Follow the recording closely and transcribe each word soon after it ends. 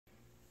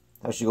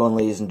How's it going,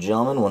 ladies and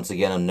gentlemen? Once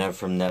again, I'm Nev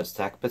from Nev's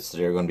Tech Bits.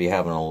 Today we're going to be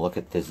having a look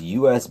at this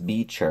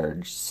USB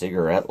charged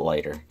cigarette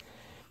lighter.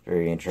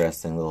 Very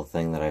interesting little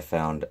thing that I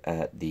found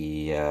at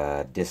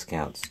the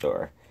discount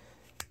store.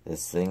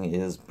 This thing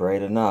is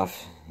bright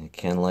enough. It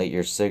can light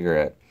your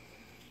cigarette.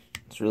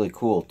 It's really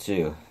cool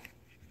too.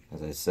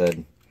 As I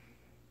said,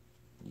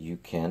 you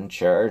can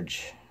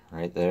charge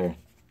right there.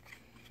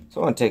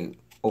 So I want to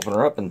open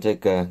her up and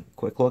take a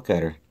quick look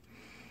at her.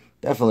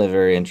 Definitely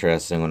very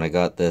interesting. When I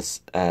got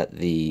this at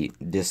the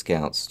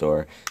discount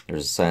store, there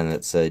was a sign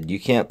that said, "You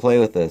can't play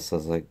with this." I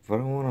was like, "But I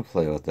don't want to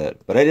play with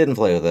it." But I didn't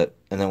play with it.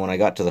 And then when I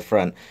got to the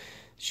front,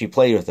 she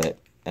played with it.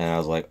 And I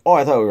was like, "Oh,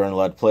 I thought we weren't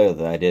allowed to play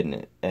with it." I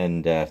didn't.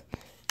 And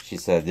she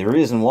said, the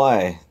reason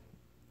why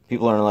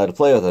people aren't allowed to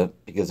play with it,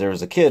 because there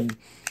was a kid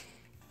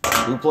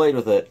who played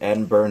with it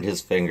and burned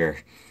his finger.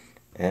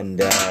 And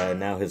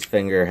now his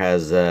finger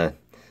has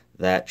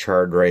that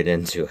charred right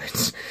into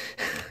it.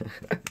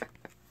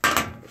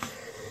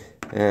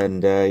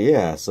 And,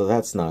 yeah, so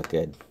that's not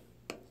good.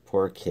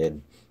 Poor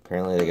kid.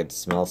 Apparently they get to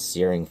smell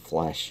searing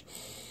flesh.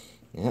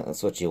 Yeah,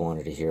 that's what you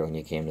wanted to hear when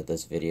you came to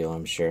this video,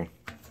 I'm sure.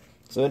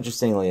 So,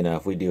 interestingly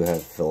enough, we do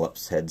have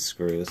Phillips head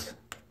screws.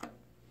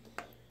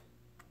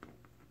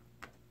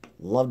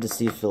 Love to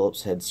see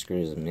Phillips head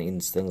screws. It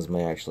means things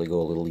might actually go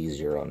a little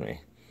easier on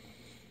me.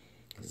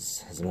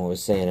 As I'm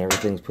always saying,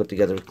 everything's put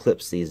together with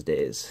clips these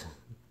days.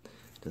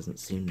 Doesn't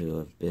seem to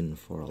have been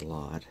for a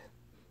lot.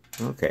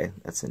 Okay,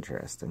 that's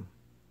interesting.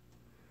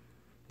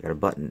 Got a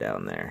button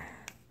down there.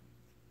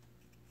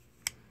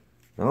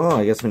 Oh,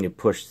 I guess when you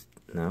push...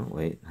 No,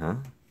 wait, huh?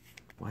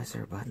 Why is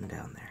there a button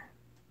down there?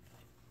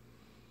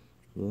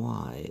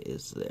 Why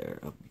is there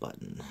a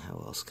button? How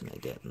else can I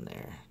get in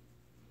there?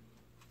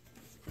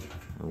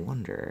 I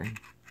wonder...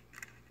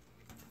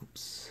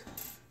 Oops.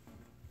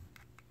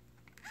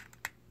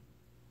 I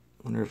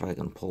wonder if I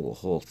can pull the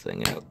whole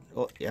thing out.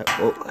 Oh, yeah,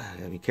 oh,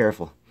 gotta be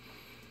careful.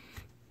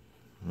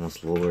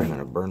 Almost worried I'm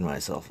gonna burn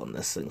myself on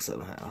this thing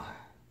somehow.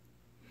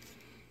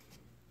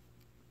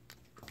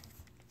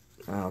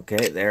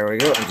 Okay, there we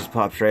go. It just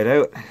pops right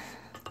out.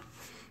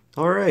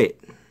 Alright.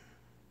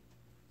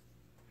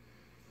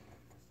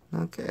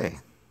 Okay.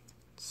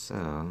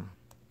 So.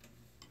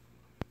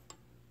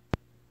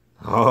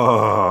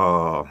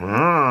 Oh.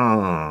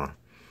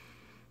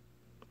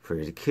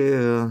 Pretty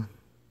cool.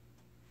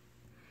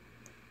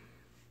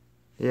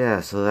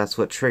 Yeah, so that's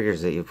what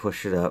triggers it. You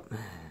push it up.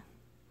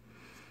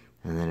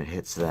 And then it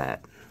hits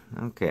that.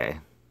 Okay.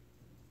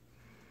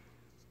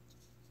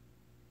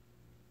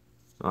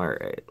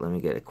 Alright, let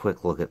me get a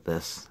quick look at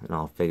this, and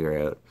I'll figure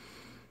out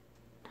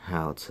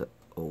how to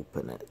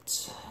open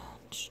it.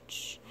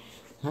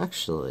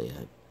 Actually,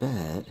 I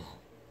bet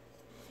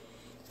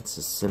it's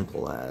as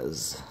simple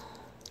as...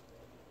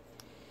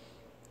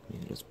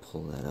 Let me just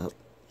pull that up,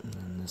 and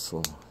then this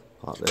will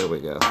pop. There we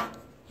go.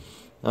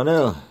 Oh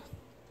no!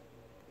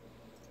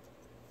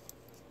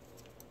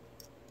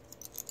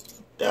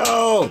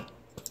 No!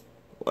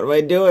 What am I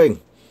doing?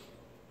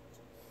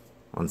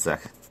 One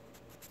sec.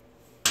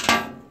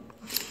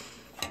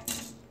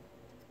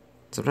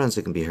 Sometimes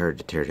it can be hard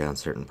to tear down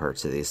certain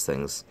parts of these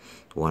things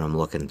when I'm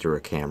looking through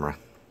a camera.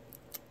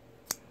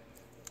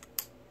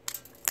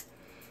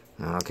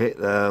 Okay,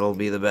 that'll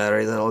be the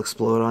battery that'll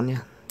explode on you.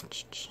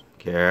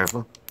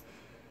 Careful.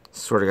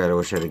 Swear to God, I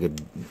wish I had a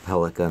good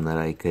pellet gun that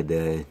I could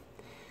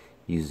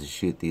use to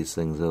shoot these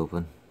things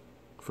open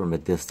from a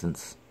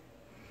distance.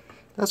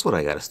 That's what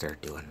I gotta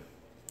start doing.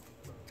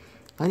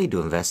 I need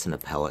to invest in a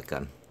pellet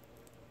gun.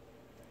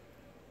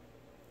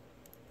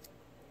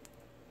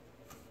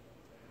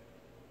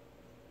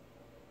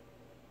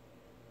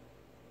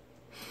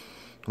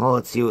 Well,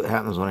 let's see what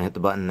happens when I hit the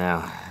button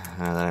now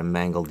that I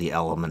mangled the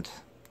element.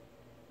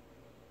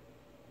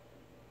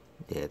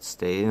 It's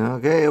staying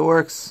okay, it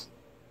works.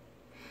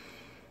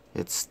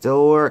 It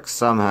still works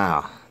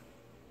somehow.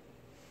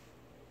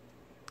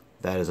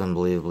 That is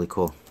unbelievably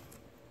cool.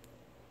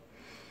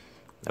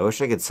 I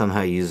wish I could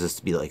somehow use this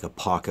to be like a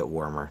pocket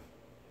warmer.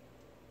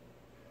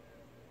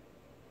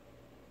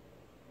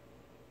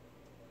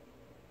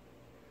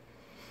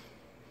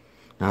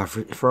 Now,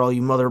 for all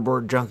you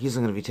motherboard junkies,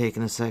 I'm going to be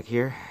taking a sec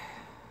here.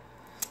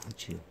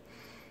 Let you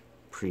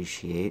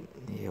appreciate.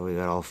 Yeah, we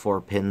got all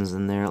 4 pins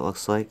in there, it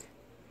looks like.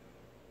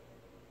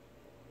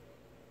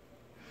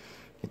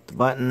 Hit the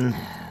button.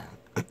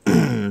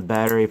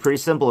 Battery, pretty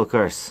simple, of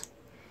course.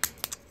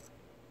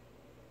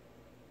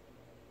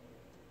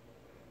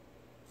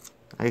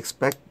 I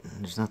expect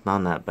there's nothing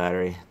on that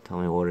battery. Tell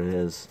me what it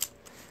is.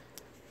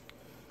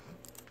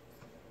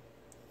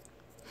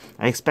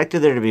 I expected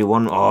there to be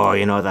one. Oh,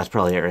 you know what? That's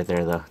probably it right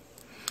there, though.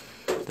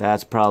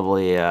 That's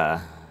probably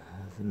the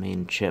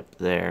main chip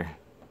there.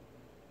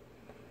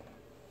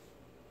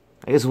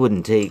 I guess it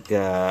wouldn't take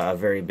a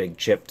very big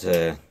chip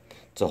to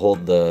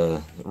hold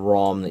the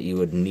ROM that you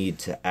would need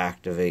to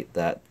activate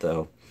that,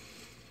 though.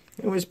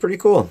 Anyways, pretty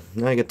cool.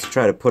 Now I get to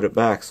try to put it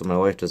back so my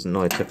wife doesn't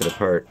know I took it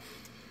apart.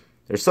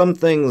 There's some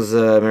things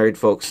married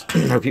folks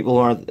or people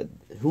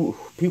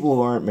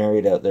who aren't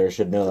married out there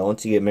should know that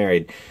once you get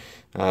married,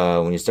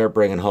 when you start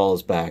bringing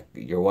hulls back,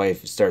 your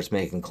wife starts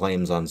making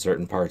claims on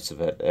certain parts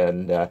of it,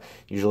 and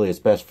usually it's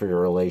best for your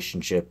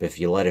relationship if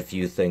you let a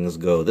few things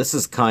go. This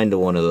is kind of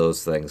one of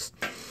those things.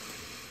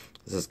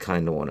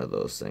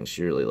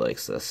 She really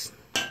likes this.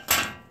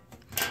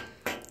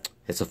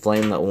 It's a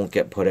flame that won't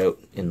get put out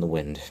in the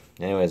wind.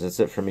 Anyways, that's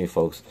it for me,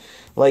 folks.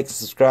 Like,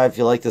 subscribe if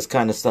you like this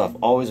kind of stuff.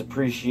 Always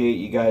appreciate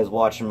you guys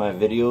watching my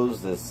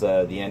videos. This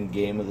the end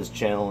game of this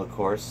channel, of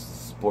course.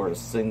 Support a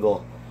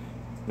single,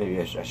 maybe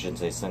I shouldn't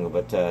say single,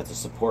 but to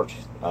support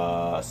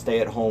a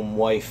stay-at-home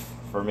wife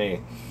for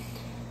me,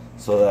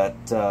 so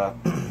that the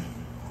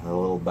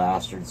little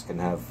bastards can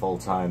have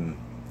full-time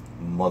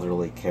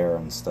motherly care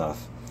and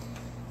stuff.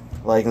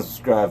 Like and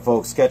subscribe,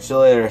 folks. Catch you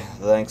later.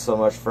 Thanks so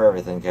much for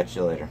everything. Catch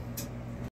you later.